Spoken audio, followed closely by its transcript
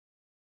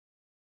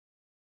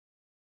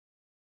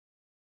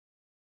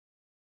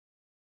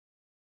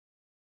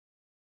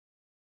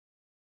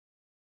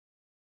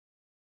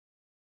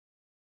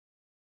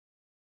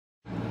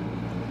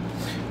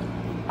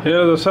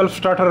Here the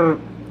self-starter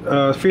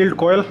field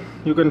coil.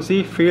 You can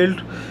see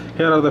field.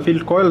 Here are the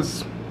field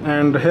coils,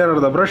 and here are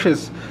the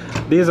brushes.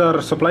 These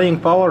are supplying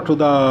power to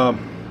the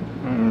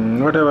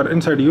whatever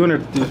inside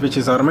unit, which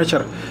is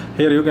armature.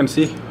 Here you can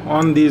see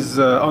on these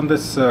on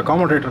this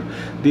commutator,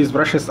 these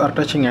brushes are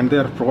touching and they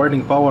are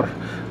providing power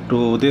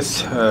to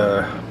this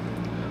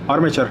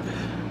armature.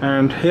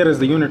 And here is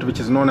the unit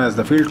which is known as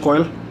the field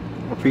coil,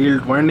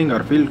 field winding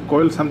or field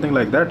coil, something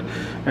like that.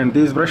 And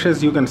these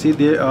brushes, you can see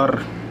they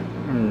are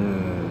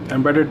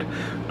embedded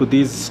to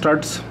these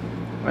studs,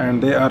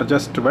 and they are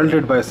just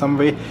welded by some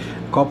way.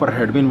 Copper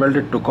had been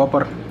welded to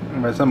copper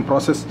by some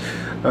process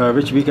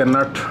which we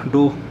cannot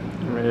do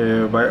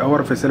by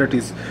our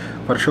facilities.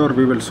 For sure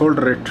we will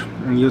solder it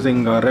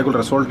using a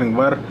regular soldering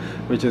wire,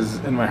 which is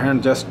in my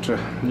hand. Just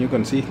you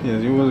can see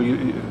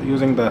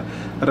using the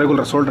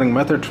regular soldering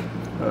method,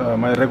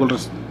 my regular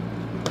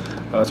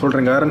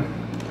soldering iron.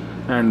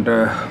 And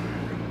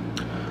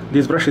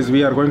these brushes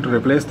we are going to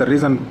replace. The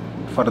reason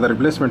for the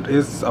replacement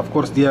is, of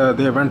course,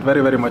 they went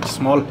very much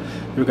small,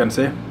 you can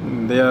say.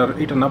 They are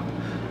eaten up,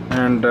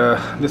 and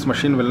this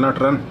machine will not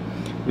run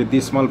with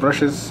these small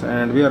brushes,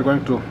 and we are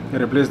going to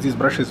replace these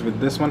brushes with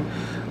this one.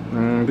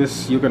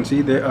 This, you can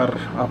see, they are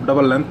of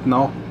double length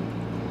now,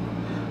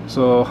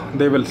 so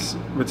they will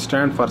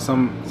withstand for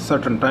some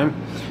certain time.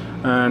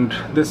 And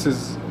this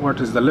is what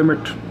is the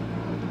limit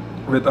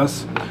with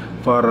us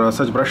for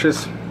such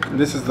brushes.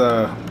 This is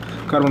the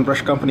carbon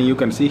brush company. You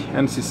can see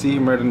NCC,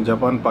 made in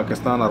Japan,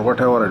 Pakistan, or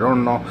whatever. I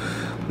don't know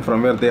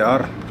from where they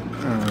are,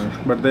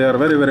 but they are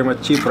very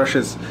much cheap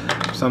brushes,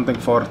 something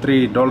for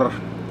 $3.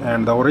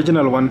 And the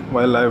original one,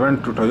 while I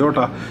went to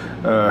Toyota,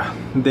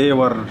 they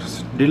were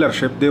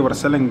dealership, they were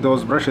selling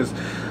those brushes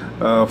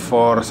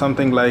for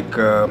something like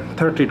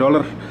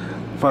 $30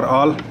 for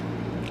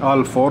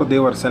all four. They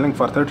were selling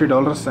for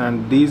 $30,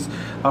 and these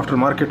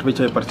aftermarket, which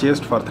I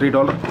purchased for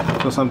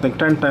 $3, so something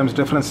 10 times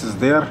difference is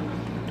there.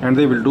 And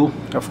they will do,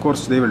 of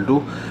course they will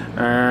do.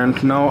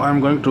 And now I'm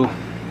going to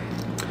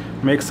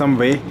make some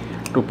way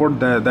to put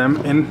them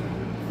in.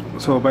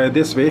 So by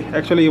this way,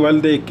 actually while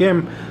they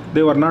came,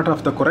 they were not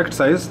of the correct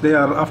size. They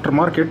are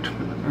aftermarket,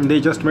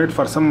 they just made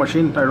for some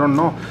machine, I don't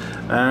know.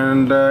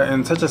 And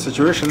in such a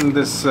situation,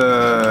 this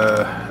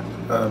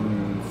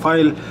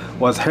file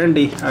was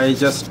handy. I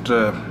just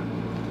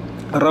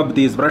rub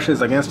these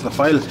brushes against the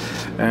file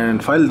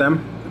and file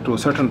them to a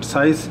certain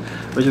size,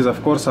 which is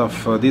of course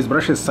of these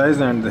brushes size.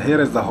 And here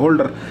is the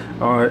holder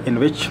in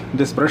which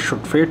this brush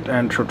should fit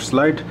and should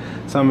slide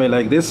some way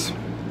like this.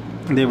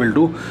 They will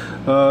do.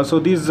 So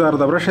these are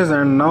the brushes,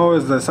 and now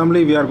is the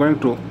assembly. We are going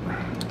to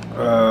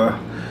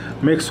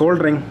make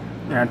soldering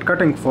and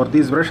cutting for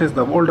these brushes.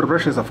 The older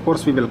brushes, of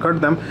course, we will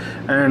cut them,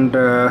 and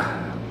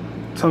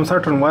some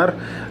certain wire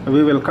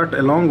we will cut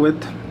along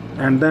with.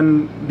 And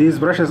then these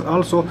brushes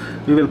also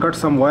we will cut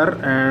some wire,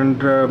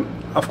 and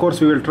of course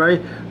we will try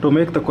to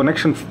make the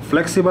connection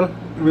flexible.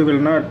 We will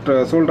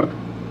not solder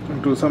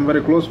to some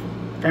very close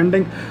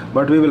ending,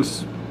 but we will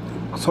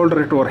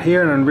solder it over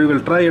here, and we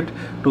will try it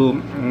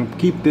to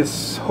keep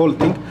this whole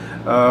thing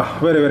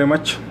very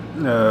much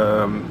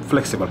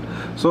flexible.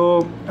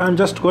 So I'm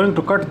just going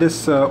to cut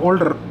this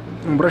older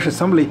brush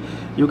assembly.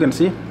 You can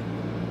see,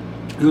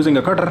 using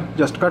a cutter,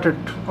 just cut it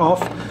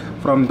off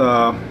from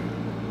the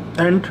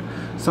end.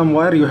 Some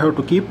wire you have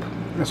to keep,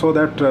 so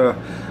that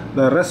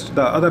the rest,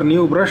 the other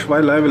new brush,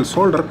 while I will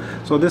solder,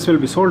 so this will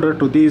be soldered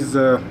to these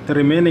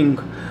remaining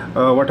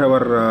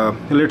whatever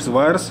lids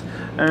wires.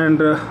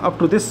 And up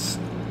to this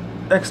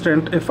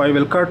extent, if I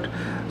will cut,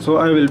 so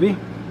I will be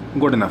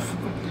good enough.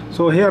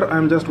 So here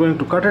I'm just going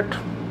to cut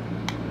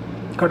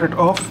it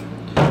off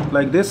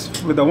like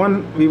this. With the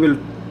one we will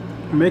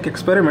make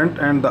experiment,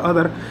 and the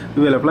other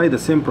we will apply the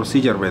same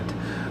procedure with.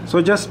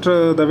 So just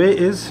the way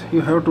is,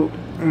 you have to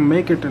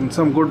make it in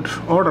some good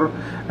order,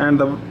 and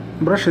the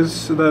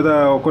brushes,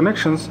 the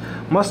connections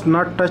must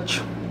not touch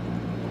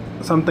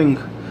something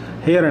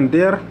here and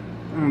there.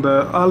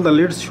 All the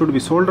lids should be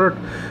soldered,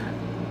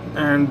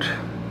 and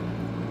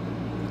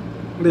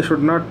they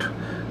should not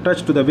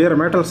touch to the bare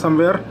metal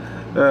somewhere,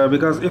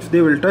 because if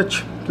they will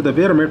touch to the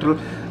bare metal,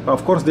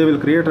 of course they will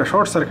create a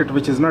short circuit,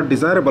 which is not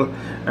desirable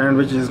and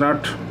which is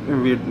not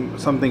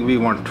something we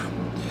want.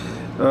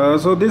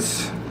 So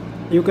this,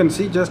 you can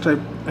see, just I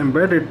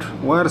embedded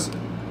wires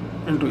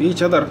into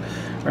each other,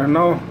 and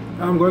now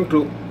I'm going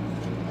to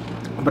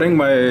bring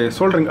my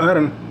soldering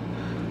iron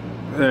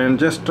and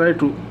just try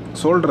to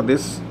solder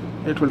this.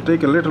 It will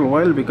take a little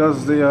while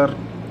because they are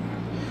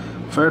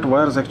fat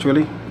wires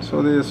actually,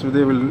 so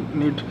they will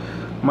need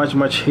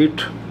much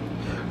heat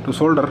to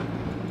solder.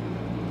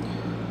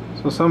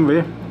 So some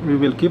way we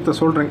will keep the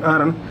soldering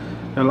iron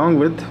along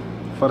with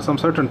for some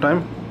certain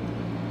time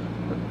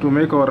to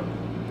make our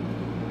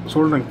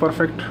soldering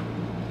perfect.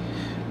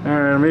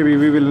 And maybe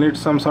we will need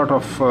some sort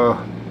of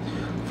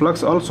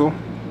flux also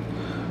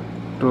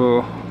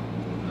to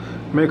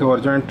make our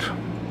joint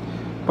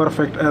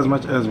perfect as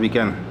much as we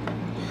can.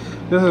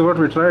 This is what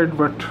we tried,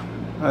 but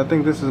I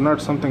think this is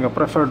not something a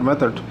preferred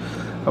method.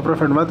 A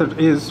preferred method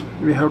is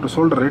we have to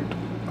solder it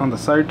on the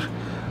side.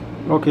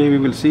 Okay, we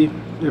will see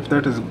if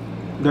that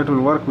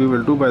will work, we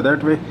will do by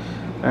that way,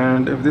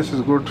 and if this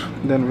is good,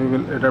 then we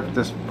will adapt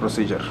this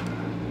procedure.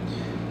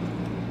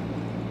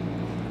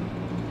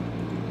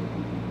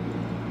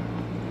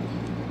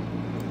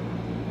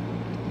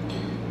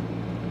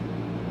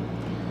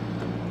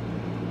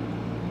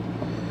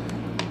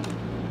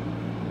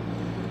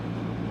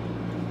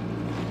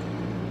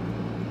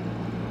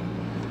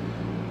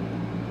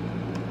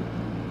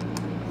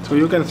 So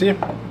you can see,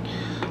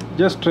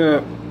 just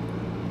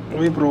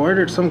we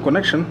provided some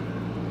connection,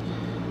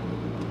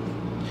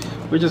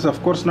 which is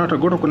of course not a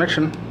good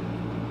connection,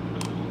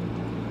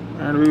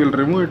 and we will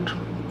remove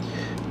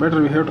it.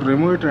 Better we have to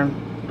remove it and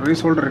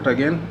resolder it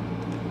again.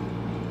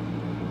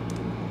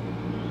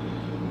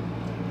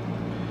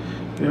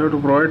 We have to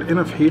provide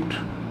enough heat.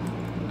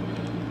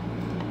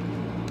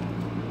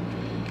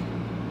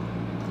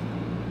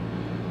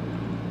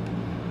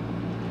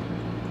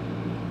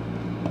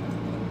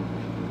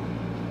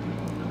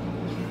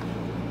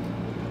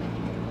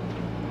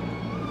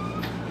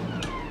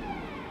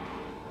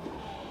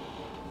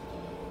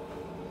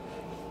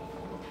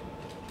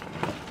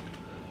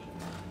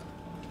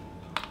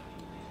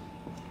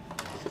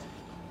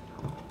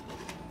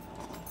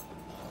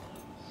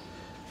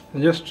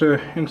 Just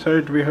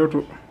inside we have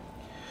to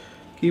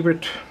keep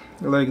it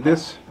like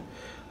this,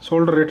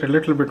 solder it a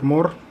little bit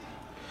more.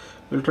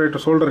 We'll try to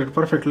solder it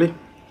perfectly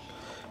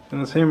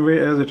in the same way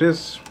as it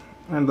is,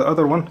 and the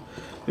other one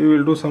we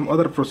will do some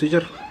other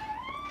procedure,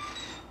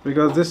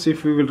 because this,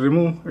 if we will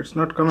remove, it's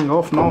not coming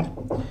off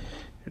now.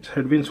 It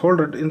had been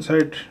soldered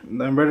inside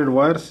the embedded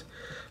wires,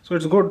 so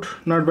it's good,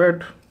 not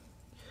bad,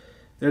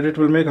 that it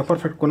will make a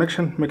perfect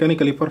connection,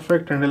 mechanically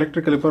perfect and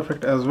electrically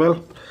perfect as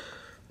well.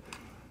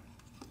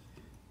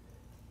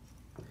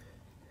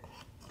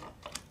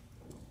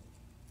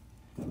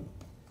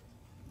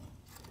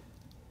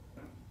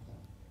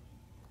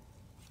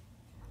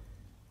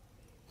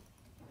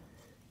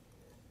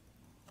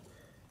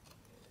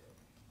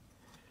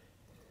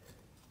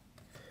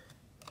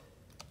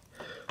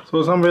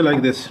 So some way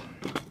like this.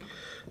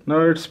 Now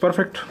it's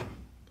perfect,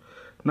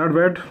 not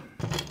bad.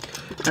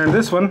 And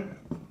this one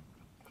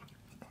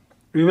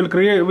we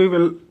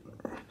will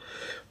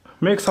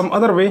make some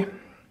other way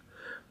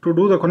to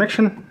do the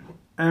connection,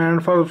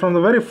 and from the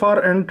very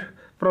far end,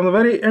 from the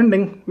very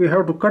ending, we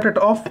have to cut it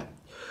off.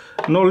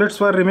 No lids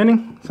were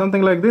remaining,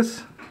 something like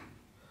this,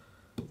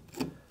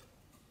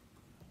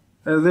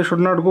 as they should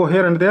not go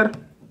here and there,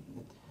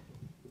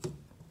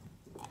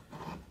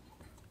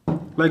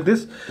 like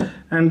this.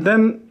 And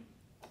then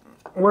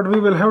what we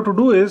will have to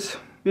do is,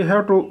 we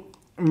have to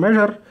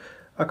measure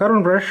a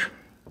carbon brush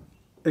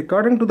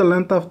according to the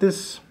length of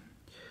this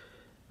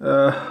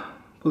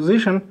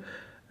position,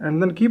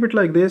 and then keep it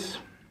like this,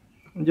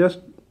 just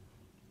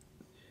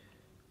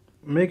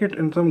make it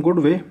in some good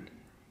way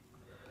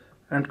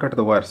and cut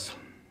the wires.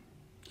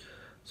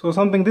 So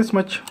something this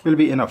much will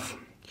be enough.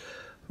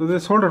 So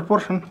this soldered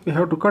portion, we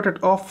have to cut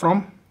it off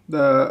from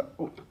the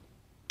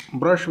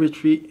brush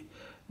which we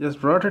just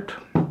brought it,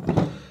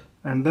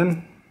 and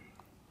then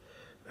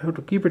we have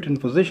to keep it in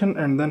position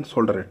and then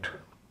solder it.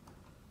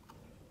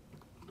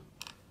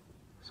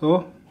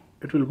 So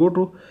it will go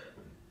to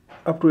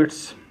up to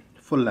its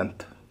full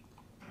length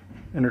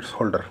in its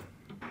holder.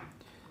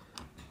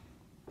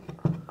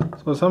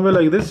 So somewhere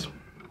like this,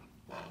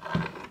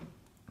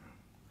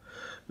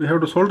 we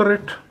have to solder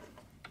it.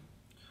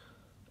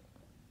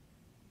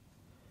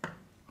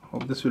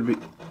 Hope this will be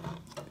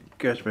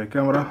catch by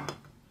camera.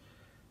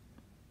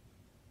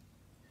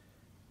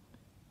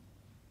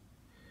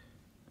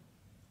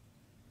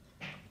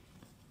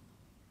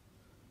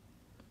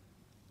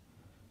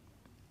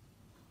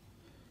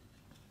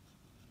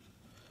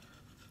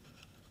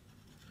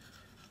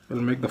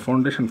 We'll make the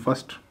foundation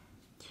first,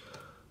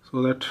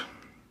 so that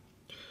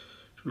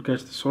it will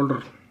catch the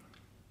solder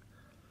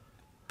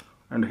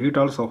and heat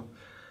also,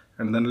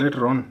 and then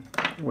later on,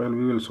 while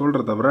we will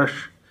solder the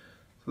brush,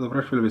 so the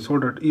brush will be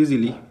soldered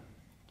easily.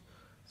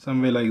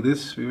 Some way like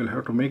this, we will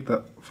have to make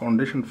the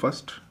foundation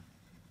first.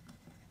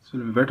 This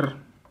will be better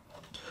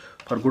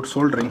for good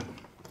soldering.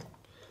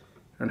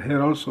 And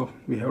here also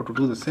we have to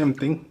do the same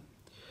thing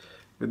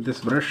with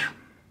this brush,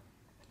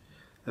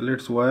 the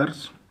leads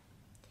wires.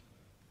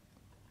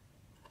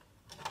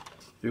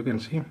 You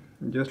can see,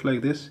 just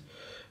like this,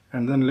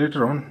 and then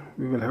later on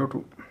we will have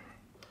to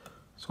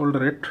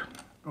solder it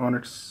on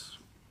its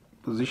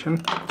position.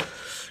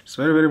 It's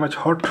very much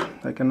hot,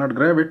 I cannot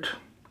grab it,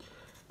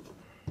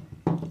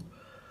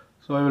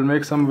 so I will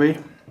make some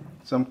way.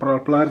 Some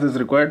pliers is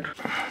required,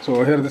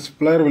 so here this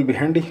plier will be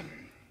handy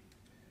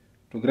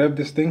to grab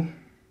this thing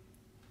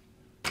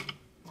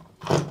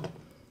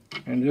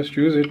and just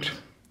use it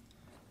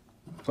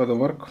for the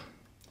work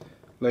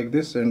like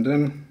this, and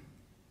then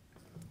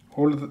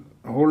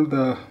hold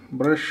the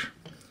brush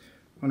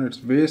on its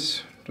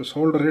base to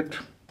solder it.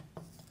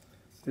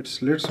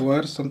 Its leads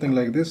wires, something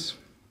like this.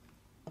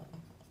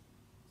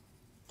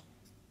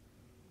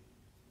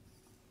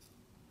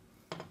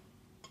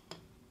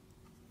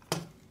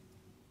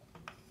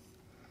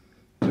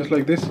 Just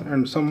like this,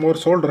 and some more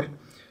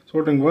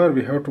soldering wire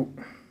we have to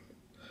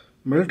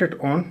melt it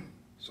on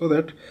so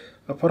that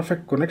a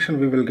perfect connection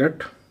we will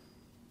get.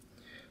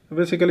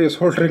 Basically a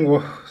soldering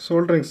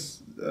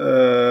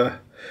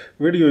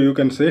video, you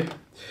can say,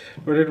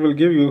 but it will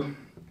give you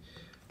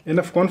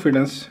enough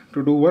confidence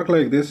to do work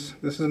like this.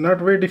 This is not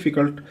very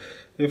difficult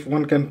if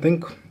one can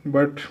think,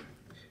 but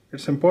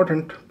it's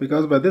important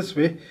because by this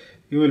way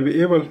you will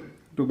be able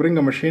to bring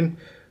a machine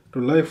to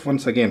life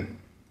once again.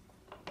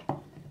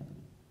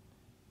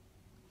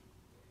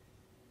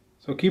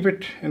 So keep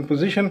it in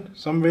position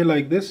some way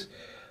like this,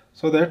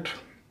 so that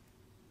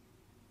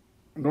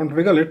don't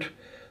wiggle it,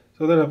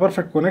 so that a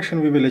perfect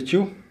connection we will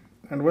achieve.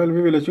 And while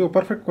we will achieve a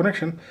perfect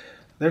connection,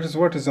 that is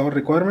what is our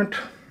requirement.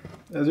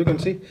 As you can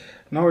see,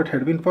 now it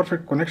had been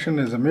perfect connection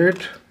is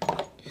made,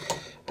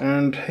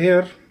 and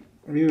here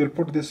we will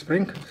put this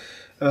spring,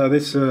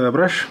 this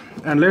brush,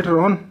 and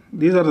later on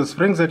these are the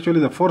springs. Actually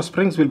the 4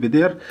 springs will be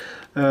there.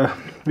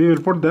 We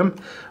will put them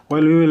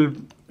while we will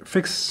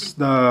fix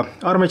the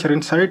armature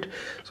inside.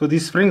 So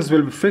these springs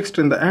will be fixed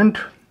in the end.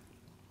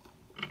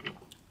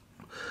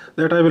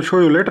 That I will show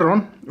you later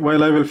on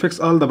while I will fix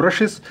all the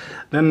brushes.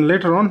 Then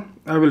later on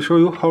I will show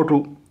you how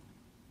to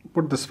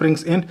put the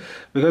springs in,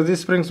 because these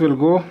springs will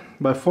go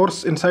by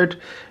force inside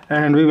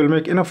and we will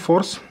make enough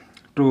force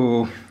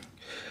to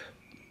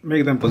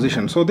make them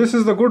position. So this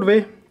is the good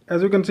way.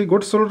 As you can see,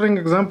 good soldering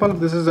example.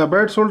 This is a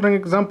bad soldering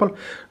example.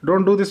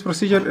 Don't do this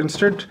procedure,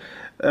 instead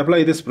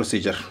apply this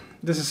procedure.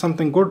 This is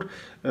something good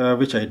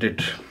which I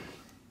did.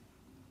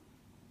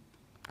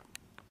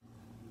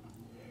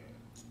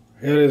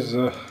 Here is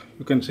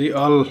you can see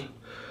all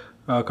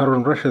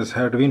carbon brushes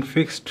had been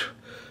fixed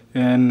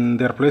in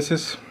their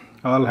places.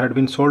 All had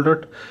been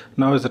soldered.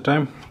 Now is the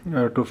time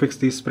to fix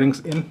these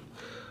springs in.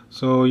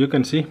 So you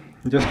can see,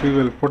 just we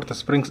will put the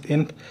springs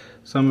in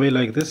some way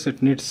like this.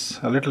 It needs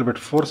a little bit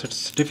force.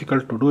 It's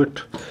difficult to do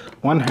it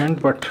one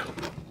hand, but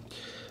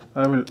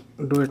I will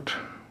do it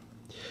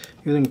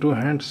using 2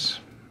 hands,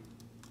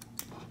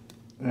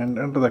 and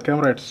under the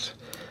camera it's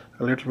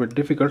a little bit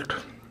difficult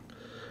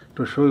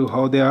to show you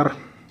how they are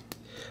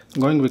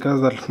going, because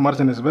the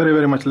margin is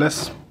very much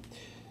less.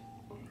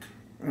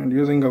 And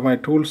using my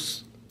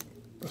tools,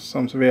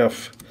 some way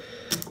of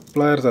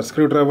pliers or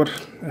screwdriver,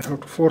 I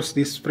have to force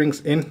these springs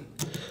in.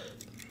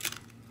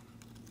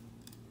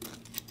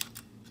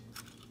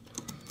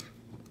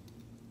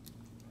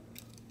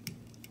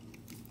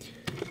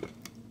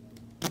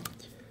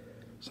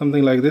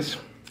 Something like this.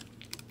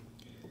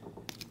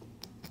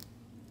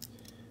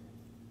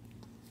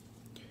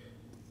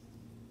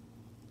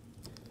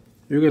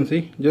 You can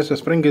see just a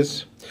spring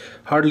is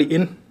hardly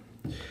in,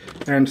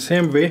 and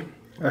same way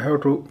I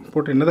have to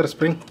put another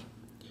spring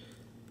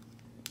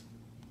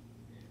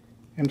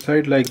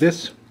inside like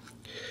this.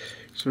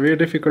 It's very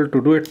difficult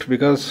to do it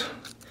because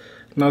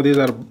now these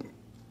are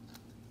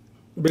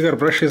bigger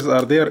brushes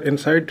are there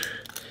inside,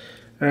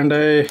 and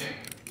I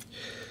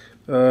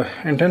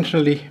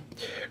intentionally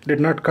did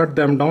not cut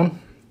them down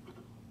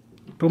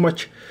too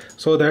much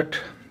so that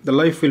the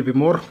life will be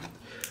more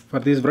for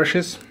these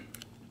brushes.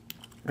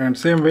 And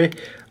same way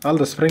all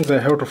the springs I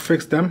have to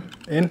fix them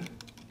in.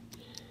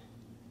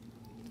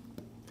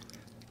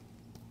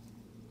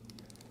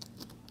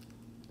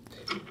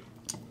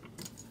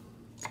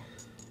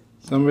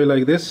 Some way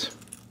like this.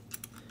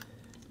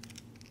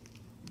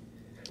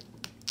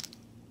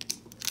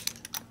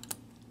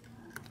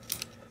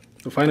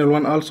 The final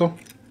one also.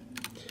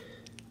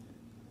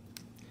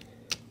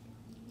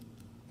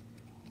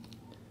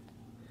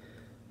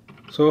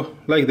 So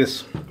like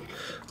this,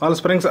 all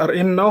springs are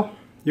in now.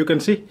 You can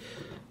see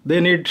they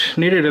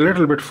needed a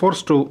little bit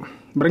force to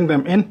bring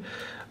them in,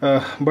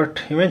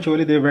 but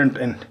eventually they went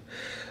in.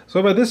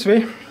 So by this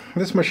way,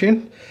 this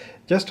machine,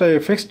 just I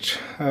fixed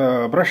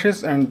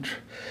brushes and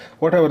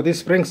whatever these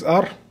springs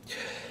are.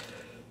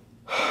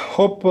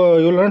 Hope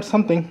you learned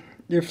something.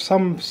 If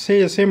some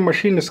say same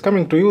machine is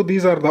coming to you,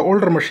 these are the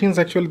older machines,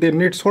 actually they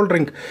need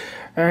soldering,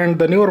 and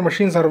the newer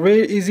machines are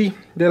very easy.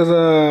 There is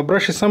a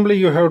brush assembly,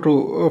 you have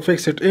to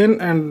fix it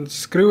in and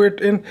screw it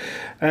in,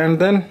 and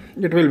then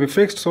it will be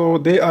fixed. So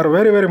they are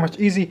very much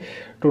easy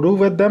to do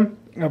with them.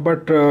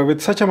 But with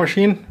such a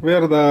machine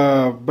where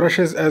the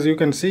brushes, as you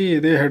can see,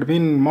 they had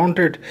been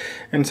mounted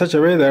in such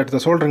a way that the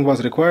soldering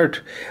was required,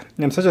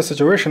 in such a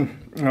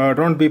situation,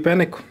 don't be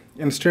panic.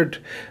 Instead,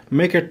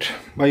 make it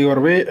by your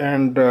way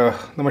and the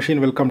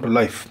machine will come to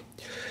life.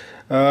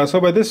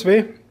 So by this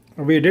way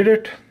we did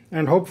it,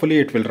 and hopefully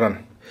it will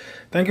run.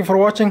 Thank you for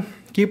watching.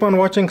 Keep on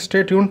watching,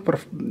 stay tuned,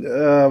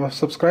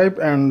 subscribe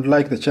and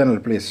like the channel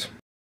please.